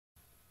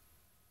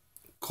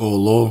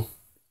Call law,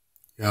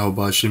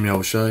 Yahweh Hashem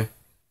Yahushai,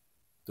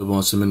 the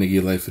one submitting to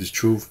give life for the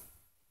truth.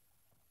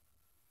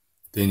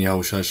 Then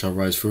Yahushai shall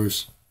rise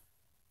first.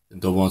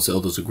 And the ones the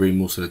elders of great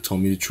Musa that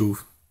told me the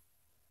truth.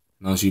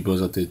 Now she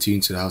brought out 13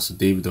 to the house of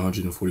David, the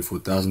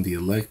 144,000, the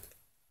elect.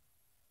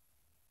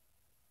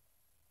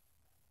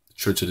 The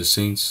church of the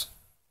saints,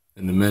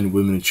 and the men,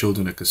 women, and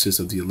children that consist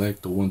of the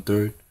elect, the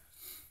 1/3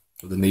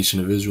 of the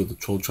nation of Israel, the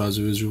 12 tribes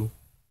of Israel.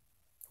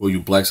 Or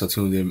you blacks,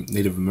 Latino,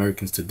 Native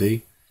Americans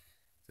today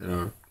that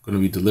are going to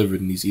be delivered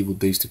in these evil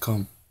days to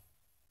come.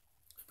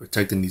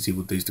 Protecting these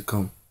evil days to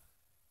come.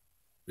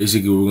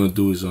 Basically, what we're going to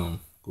do is go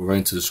right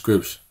into the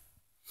scripts.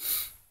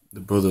 The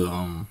brother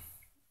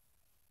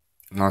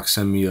Knox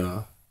sent me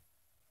a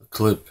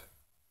clip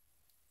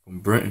from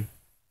Britain.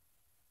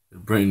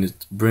 Britain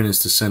is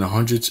to send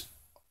hundreds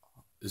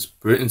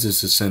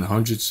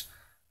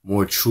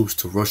more troops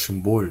to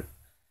Russian border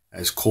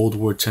as Cold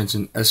War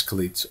tension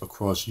escalates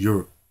across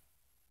Europe.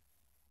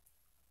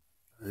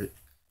 Right?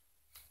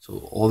 So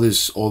all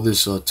this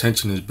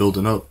tension is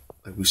building up,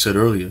 like we said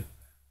earlier,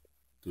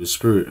 through the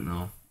spirit. You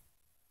know,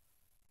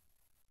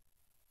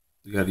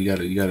 you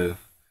gotta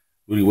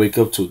really wake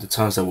up to the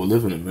times that we're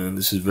living in, man.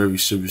 This is very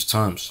serious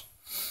times.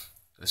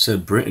 I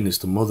said Britain is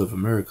the mother of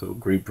America,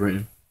 Great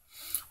Britain,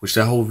 which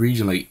that whole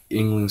region, like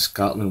England,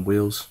 Scotland,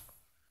 Wales,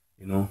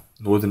 you know,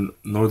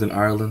 Northern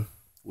Ireland,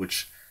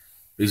 which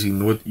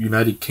basically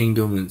United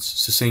Kingdom, and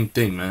it's the same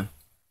thing, man.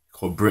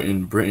 Called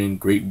Britain,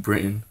 Great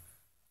Britain,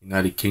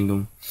 United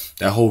Kingdom.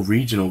 That whole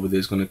region over there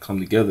is gonna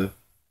come together,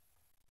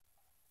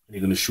 and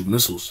they're gonna shoot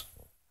missiles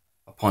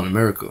upon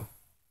America,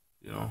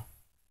 you know.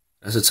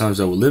 That's the times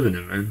that we're living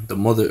in, man. The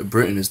mother of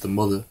Britain is the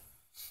mother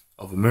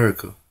of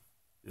America,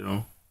 you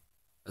know.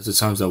 That's the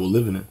times that we're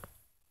living in.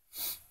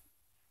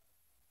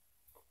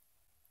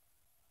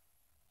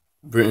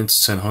 Britain to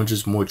send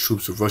hundreds more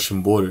troops to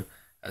Russian border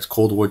as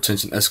Cold War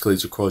tension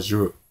escalates across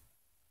Europe.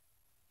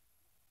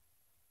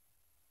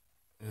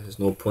 Yeah, there's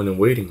no point in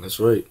waiting. That's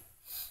right.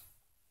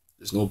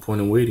 There's no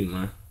point in waiting,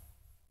 man.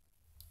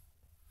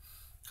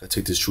 I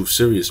take this truth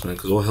serious, man,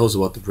 because all hell's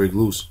about to break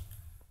loose.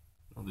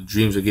 The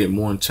dreams are getting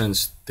more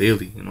intense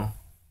daily, you know.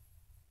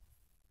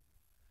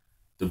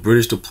 The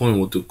British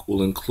deployment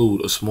will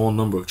include a small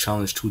number of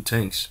Challenge 2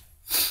 tanks.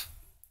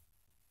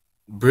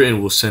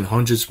 Britain will send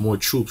hundreds more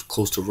troops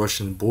close to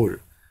Russian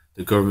border,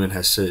 the government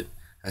has said,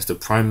 as the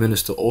Prime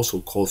Minister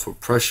also called for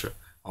pressure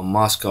on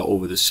Moscow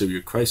over the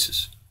Syria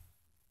crisis.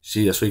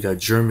 See, that's why you got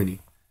Germany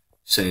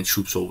sending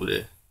troops over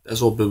there.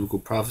 That's all biblical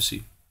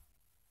prophecy.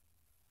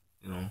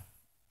 You know,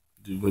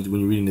 when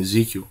you're reading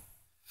Ezekiel.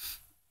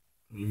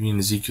 You read in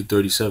Ezekiel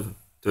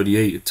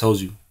 38, it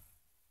tells you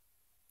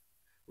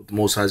what the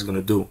Most High is going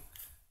to do.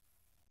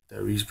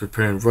 That he's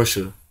preparing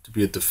Russia to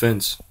be a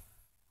defense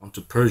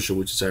onto Persia,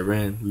 which is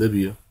Iran,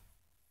 Libya,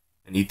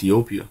 and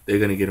Ethiopia. They're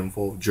going to get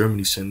involved.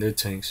 Germany send their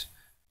tanks.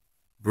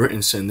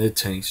 Britain send their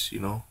tanks, you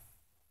know.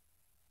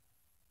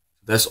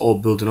 That's all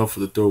building up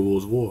for the Third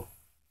World War,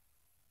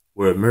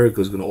 where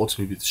America is going to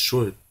ultimately be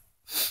destroyed.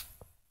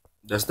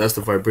 That's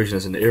the vibration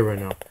that's in the air right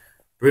now.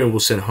 Britain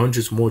will send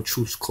hundreds more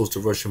troops close to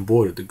Russian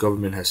border, the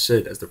government has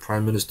said, as the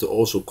Prime Minister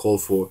also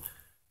called for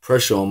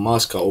pressure on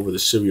Moscow over the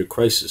Syria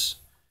crisis.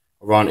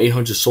 Around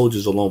 800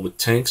 soldiers along with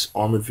tanks,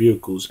 armored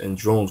vehicles, and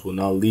drones will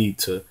now lead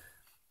to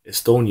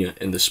Estonia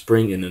in the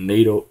spring in a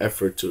NATO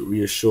effort to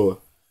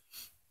reassure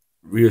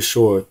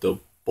the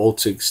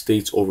Baltic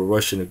states over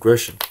Russian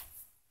aggression.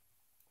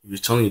 He was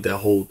telling you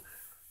the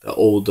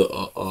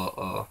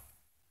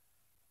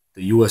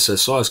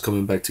USSR is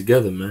coming back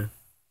together, man.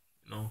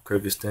 You know,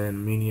 Kyrgyzstan,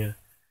 Armenia,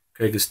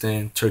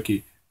 Kyrgyzstan,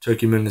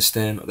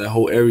 Turkmenistan, that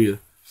whole area,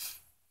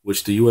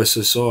 which the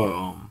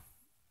USSR,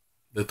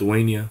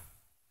 Lithuania,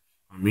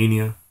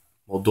 Armenia,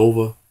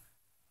 Moldova,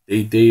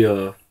 they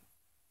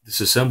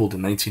disassembled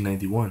in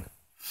 1991.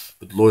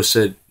 But the Lord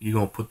said He's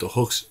gonna put the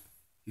hooks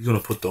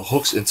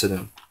into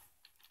them.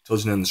 It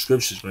tells you that in the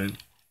scriptures, man.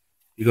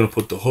 You're gonna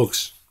put the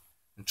hooks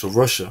into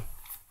Russia,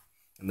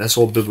 and that's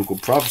all biblical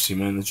prophecy,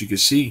 man. As you can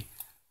see,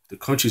 the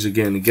countries are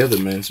getting together,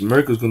 man. So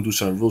America's gonna do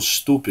something real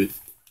stupid.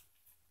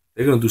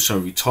 They're going to do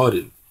something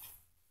retarded.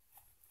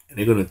 And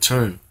they're going to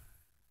turn.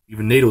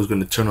 Even NATO is going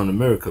to turn on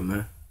America,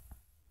 man.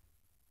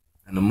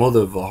 And the mother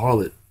of a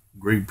harlot,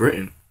 Great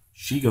Britain,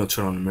 she's going to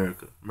turn on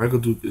America. America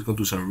is going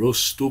to do something real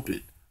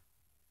stupid.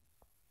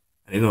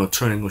 And they're going to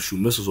turn, they're going to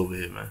shoot missiles over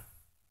here, man.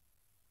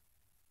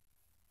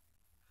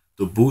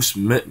 The boost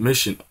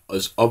mission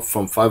is up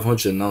from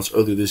 500 announced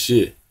earlier this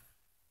year.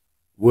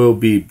 Will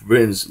be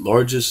Britain's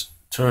largest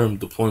term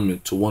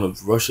deployment to one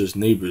of Russia's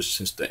neighbors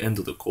since the end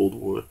of the Cold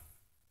War.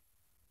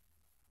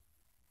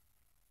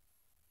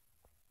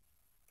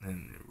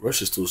 And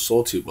Russia's still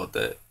salty about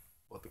that,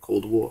 about the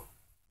Cold War.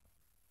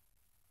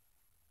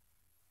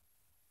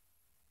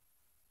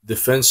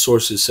 Defense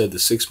sources said the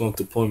 6-month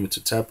deployment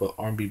to Tapa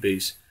Army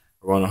base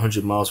around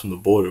 100 miles from the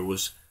border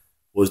was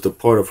the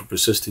part of a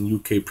persistent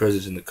UK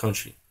presence in the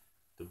country.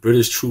 The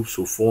British troops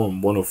will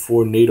form one of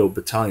 4 NATO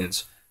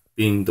battalions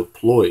being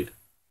deployed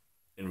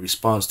in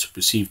response to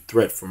perceived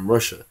threat from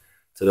Russia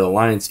to the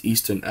alliance's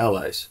eastern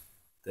allies.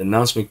 The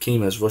announcement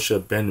came as Russia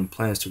abandoned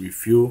plans to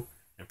refuel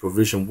and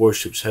provision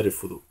warships headed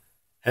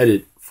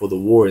for the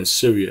war in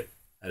Syria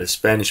at a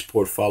Spanish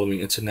port following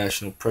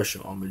international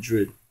pressure on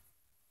Madrid.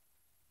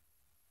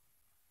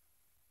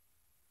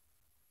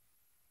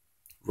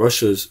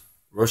 Russia's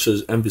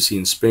Russia's embassy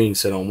in Spain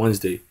said on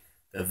Wednesday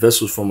that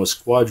vessels from a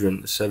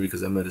squadron, sorry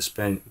because I met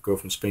a girl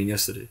from Spain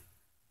yesterday.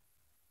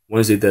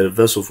 Wednesday that a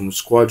vessel from a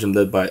squadron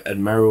led by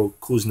Admiral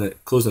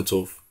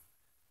Kuznetsov,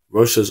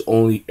 Russia's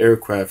only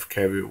aircraft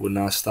carrier, would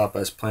not stop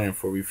as planned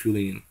for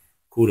refueling in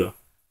Ceuta,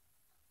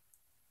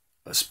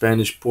 a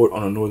Spanish port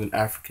on the northern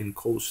African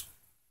coast.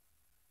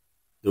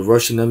 The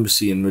Russian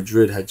embassy in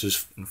Madrid had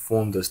just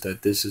informed us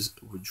that this is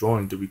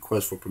withdrawing the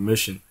request for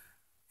permission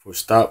for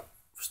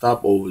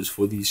stopovers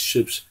for these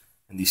ships,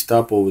 and these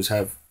stopovers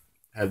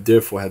have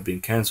therefore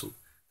been cancelled.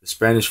 The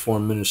Spanish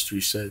Foreign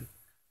Ministry said.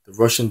 The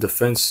Russian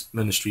Defense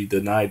Ministry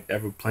denied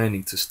ever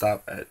planning to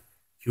stop at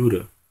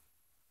Ceuta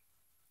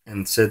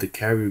and said the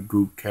carrier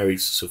group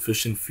carries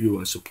sufficient fuel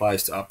and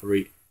supplies to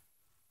operate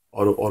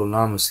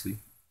autonomously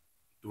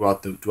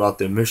throughout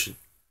their mission.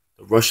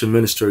 The Russian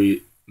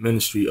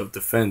Ministry of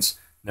Defense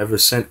never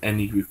sent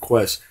any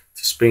requests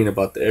to Spain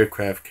about the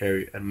aircraft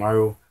carrier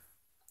Admiral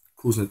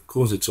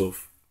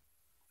Kuznetsov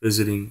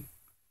visiting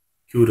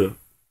Ceuta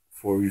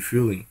for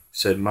refueling,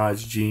 said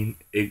Maj Gen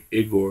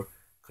Igor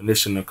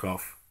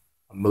Konishnikov,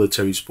 a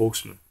military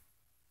spokesman.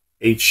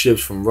 8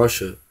 ships from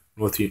Russia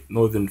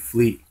Northern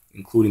Fleet,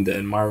 including the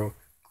Admiral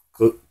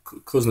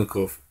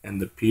Kuznetsov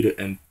and the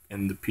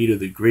Peter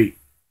the Great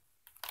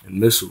and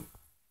missile.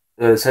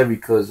 That is heavy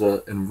because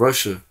in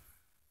Russia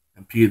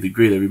and Peter the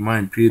Great, I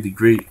remind Peter the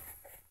Great,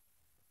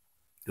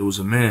 there was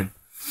a man.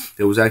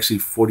 There was actually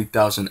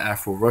 40,000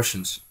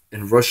 Afro-Russians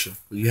in Russia.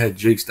 You had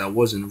Jakes that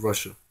was in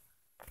Russia.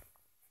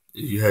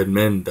 You had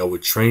men that were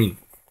trained.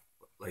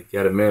 Like you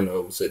had a man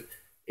that was at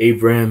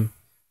Abraham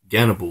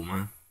Ganable,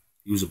 man.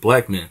 He was a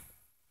black man.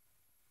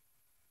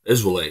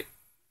 Israelite.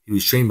 He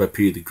was trained by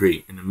Peter the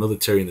Great in the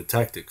military and the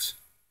tactics.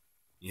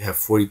 You have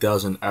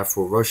 40,000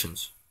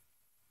 Afro-Russians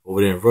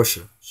over there in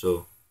Russia.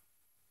 So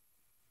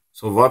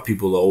some of our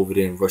people are over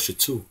there in Russia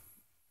too.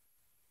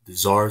 The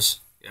Tsars,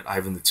 and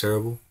Ivan the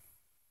Terrible.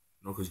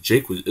 You know, because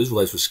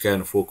Israelites were scattered in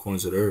the 4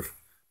 corners of the earth.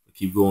 But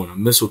keep going. A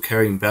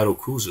missile-carrying battle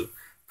cruiser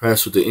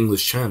passed through the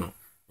English Channel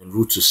en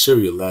route to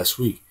Syria last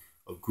week.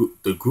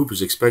 The group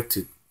is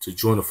expected to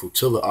join a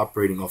flotilla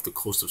operating off the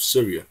coast of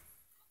Syria,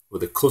 where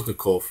the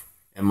Kuznetsov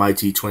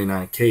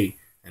MiG-29K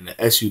and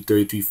the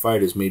Su-33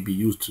 fighters may be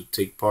used to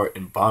take part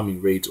in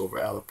bombing raids over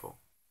Aleppo.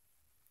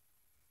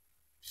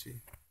 See,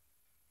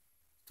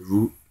 the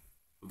route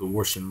of the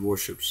Russian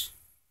warships.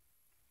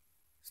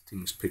 This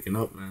thing is picking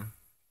up, man.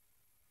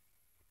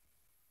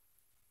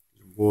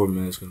 The war,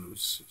 man,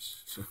 it's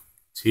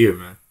here,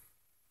 man.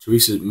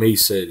 Theresa May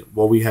said,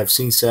 "What we have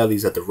seen, sadly,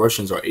 is that the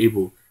Russians are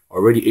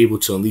already able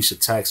to unleash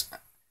attacks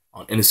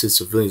on innocent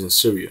civilians in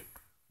Syria.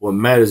 What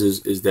matters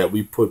is that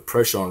we put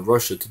pressure on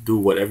Russia to do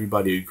what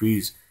everybody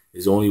agrees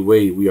is the only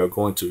way we are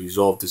going to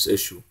resolve this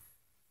issue,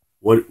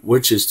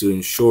 which is to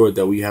ensure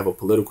that we have a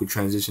political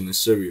transition in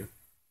Syria,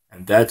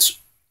 and that's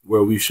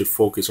where we should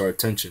focus our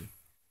attention."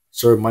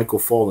 Sir Michael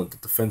Folland, the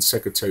defense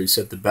secretary,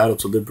 said the battle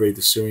to liberate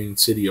the Syrian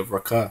city of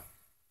Raqqa,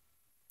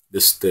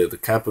 the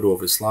capital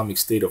of Islamic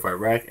State of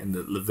Iraq, and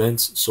the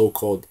Levant's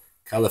so-called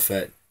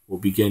caliphate, will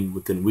begin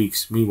within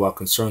weeks. Meanwhile,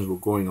 concerns were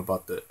growing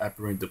about the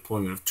apparent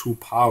deployment of 2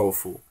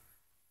 powerful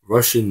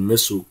Russian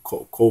missile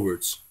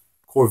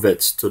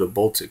corvettes to the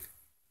Baltic.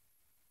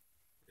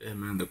 Yeah,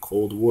 man, the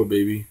Cold War,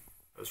 baby.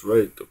 That's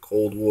right. The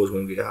Cold War is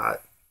going to get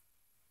hot.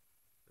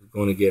 It's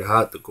going to get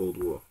hot, the Cold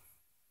War.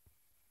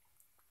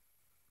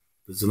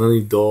 The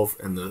Zelenidov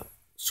and the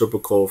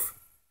Serpukhov,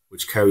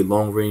 which carry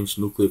long-range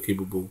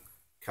nuclear-capable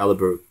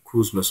caliber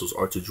cruise missiles,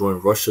 are to join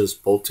Russia's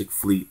Baltic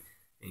Fleet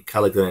in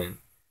Kaliningrad.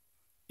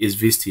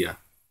 Izvestia,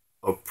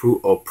 a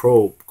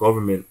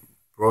pro-government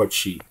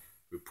broadsheet,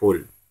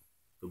 reported.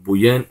 The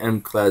Buyan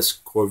M-class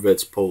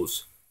corvettes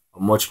pose a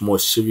much more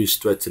serious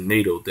threat to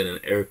NATO than an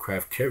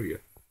aircraft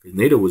carrier, because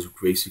NATO was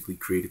basically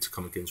created to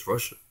come against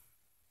Russia,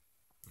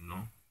 you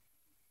know.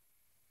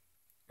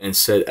 And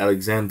said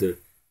Alexander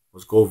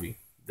Moscovy,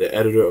 the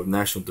editor of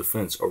National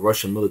Defense, a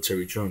Russian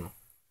military journal.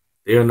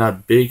 They are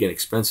not big and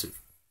expensive,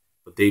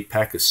 but they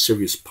pack a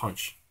serious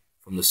punch.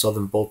 From the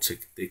southern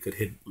Baltic, they could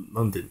hit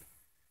London.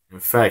 In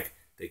fact,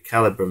 their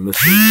caliber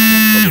missiles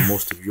can cover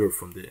most of Europe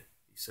from there,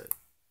 he said.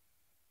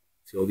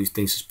 See, all these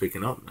things is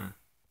picking up, man.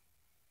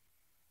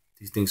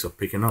 These things are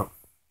picking up.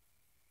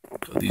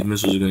 So these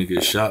missiles are going to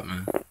get shot,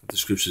 man. What the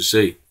scriptures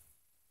say.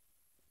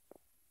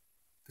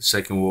 The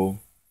second war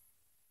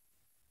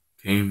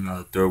came, now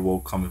the third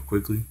war coming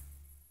quickly.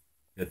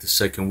 You had the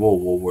second war,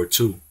 World War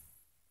II.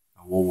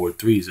 Now World War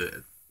III is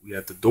we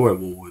at the door at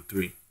World War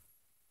III.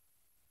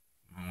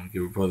 I want to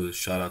give a brother a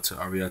shout out to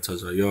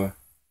Ariata Zayar,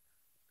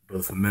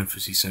 brother from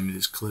Memphis. He sent me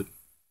this clip.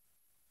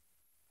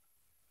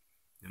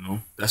 You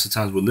know, that's the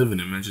times we're living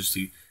in, man. Just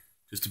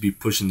to be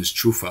pushing this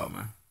truth out,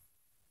 man.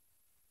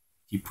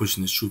 Keep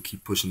pushing this truth.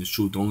 Keep pushing this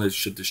truth. Don't let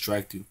shit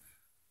distract you.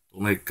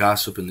 Don't let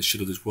gossip and the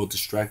shit of this world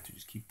distract you.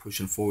 Just keep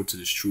pushing forward to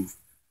this truth.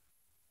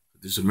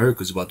 This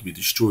America is about to be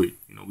destroyed.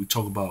 You know, we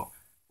talk about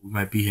we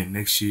might be here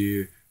next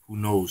year. Who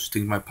knows?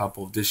 Things might pop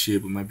off this year,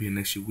 but might be here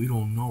next year. We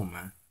don't know,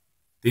 man.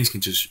 Things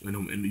can just, you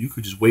know, and you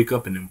could just wake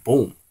up and then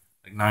boom,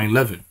 like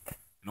 9/11,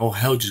 and all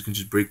hell just can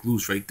just break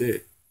loose right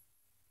there.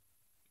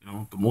 You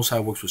know, the Most High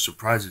works with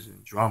surprises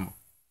and drama.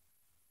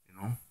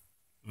 You know,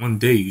 one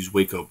day you just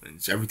wake up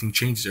and everything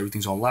changes.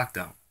 Everything's on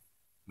lockdown.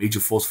 Major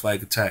false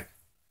flag attack.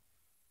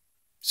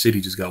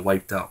 City just got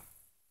wiped out.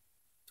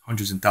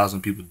 Hundreds and thousands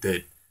of people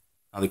dead.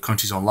 Now the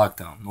country's on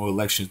lockdown. No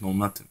elections, no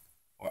nothing.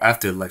 Or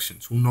after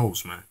elections. Who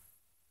knows, man?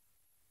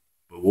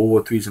 But World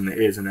War III's in the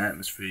air, it's in the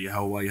atmosphere.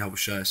 Yahweh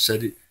Shai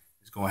said it.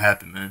 It's going to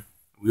happen, man.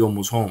 We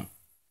almost home.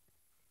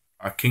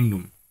 Our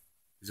kingdom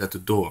is at the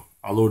door.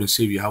 Our Lord and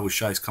Savior Yahweh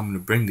Shai is coming to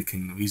bring the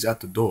kingdom. He's at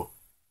the door.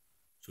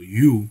 So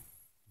you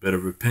better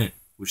repent.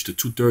 Which the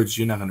 2/3,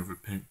 you're not going to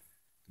repent.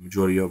 The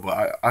majority of.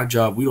 But our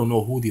job, we don't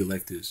know who the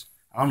elect is.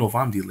 I don't know if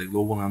I'm the elect.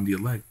 Lord willing, I'm the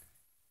elect.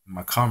 And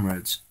my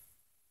comrades,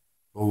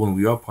 Lord willing,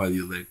 we are probably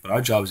the elect. But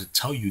our job is to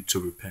tell you to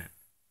repent.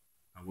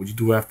 Now, what you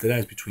do after that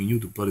is between you.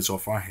 The blood is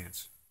off our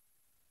hands.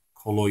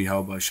 Kolo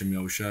Yahweh Shem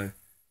Yahushai.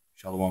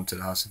 Shalom to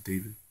the house of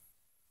David.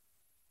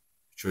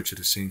 Church of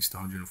the Saints, the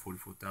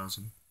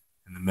 144,000.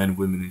 And the men,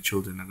 women, and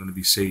children are going to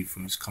be saved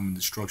from this coming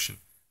destruction.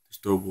 This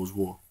third world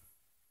war.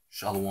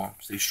 Shalom.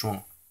 Stay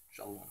strong.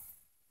 Shalom.